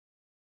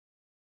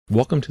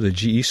Welcome to the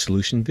GE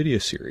Solution video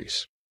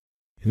series.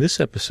 In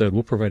this episode,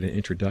 we'll provide an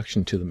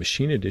introduction to the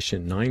Machine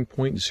Edition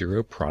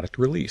 9.0 product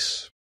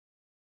release.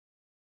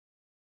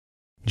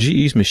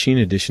 GE's Machine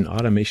Edition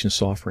automation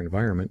software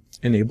environment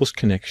enables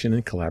connection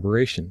and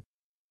collaboration.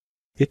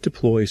 It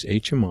deploys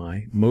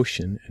HMI,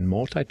 motion, and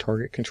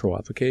multi-target control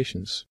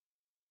applications.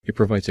 It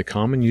provides a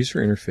common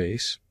user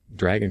interface,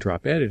 drag and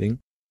drop editing,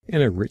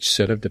 and a rich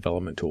set of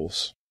development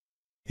tools.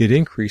 It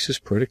increases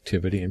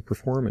productivity and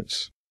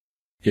performance.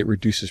 It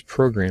reduces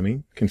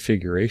programming,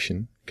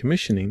 configuration,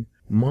 commissioning,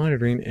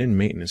 monitoring, and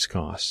maintenance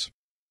costs.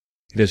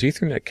 It has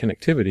Ethernet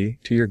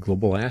connectivity to your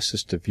global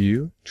assets to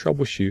view,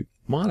 troubleshoot,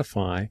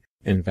 modify,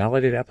 and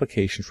validate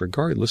applications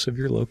regardless of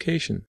your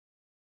location.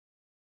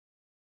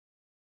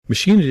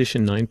 Machine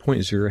Edition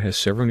 9.0 has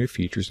several new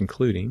features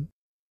including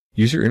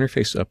user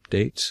interface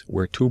updates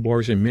where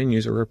toolbars and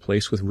menus are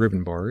replaced with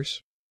ribbon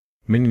bars.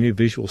 Many new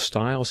visual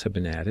styles have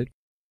been added.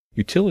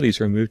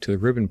 Utilities are moved to the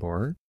ribbon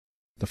bar.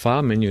 The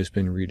file menu has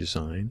been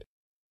redesigned,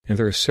 and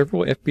there are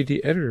several FBD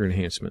editor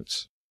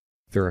enhancements.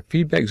 There are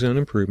feedback zone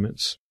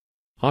improvements,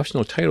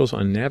 optional titles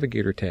on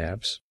navigator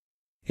tabs,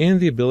 and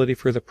the ability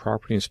for the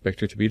property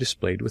inspector to be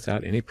displayed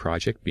without any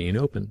project being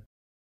open.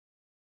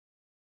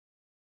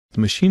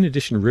 The Machine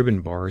Edition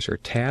ribbon bars are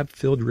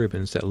tab-filled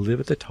ribbons that live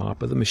at the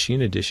top of the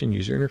Machine Edition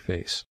user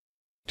interface.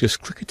 Just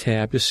click a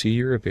tab to see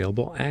your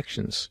available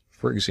actions,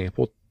 for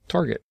example,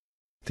 Target.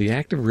 The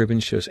active ribbon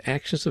shows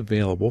actions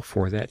available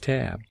for that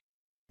tab.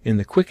 And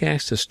the Quick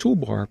Access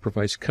toolbar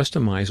provides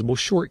customizable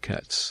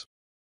shortcuts.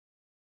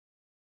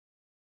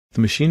 The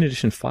Machine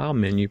Edition file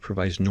menu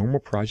provides normal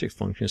project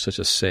functions such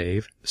as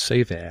save,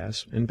 save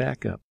as, and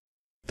backup.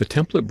 The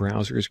template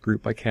browser is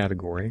grouped by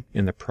category,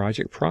 and the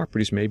project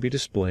properties may be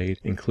displayed,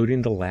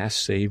 including the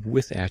last save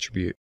with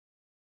attribute.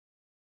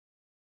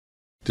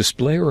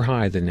 Display or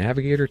hide the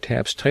Navigator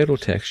tab's title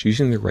text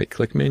using the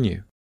right-click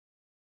menu.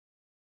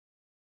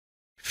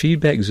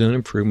 Feedback zone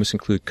improvements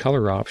include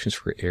color options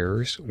for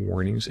errors,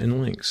 warnings, and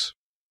links,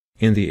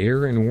 and the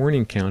error and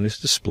warning count is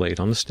displayed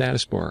on the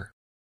status bar.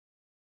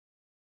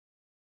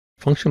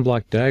 Function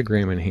block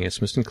diagram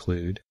enhancements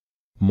include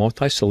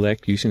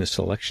multi-select using a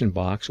selection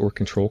box or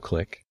control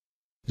click,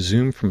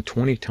 zoom from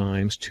 20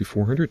 times to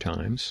 400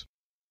 times,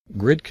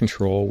 grid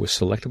control with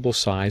selectable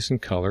size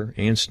and color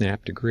and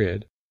snap to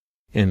grid,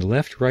 and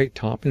left, right,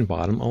 top, and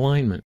bottom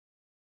alignment.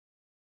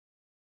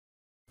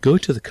 Go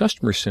to the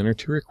Customer Center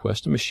to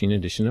request a Machine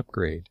Edition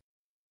upgrade.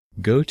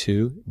 Go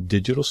to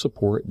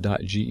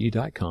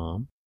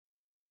digitalsupport.ge.com,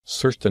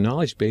 search the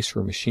knowledge base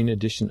for a Machine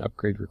Edition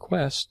upgrade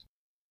request,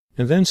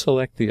 and then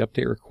select the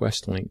Update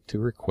Request link to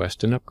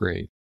request an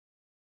upgrade.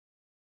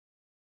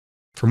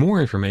 For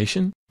more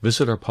information,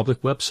 visit our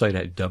public website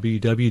at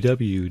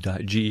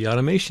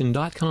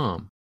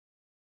www.geautomation.com.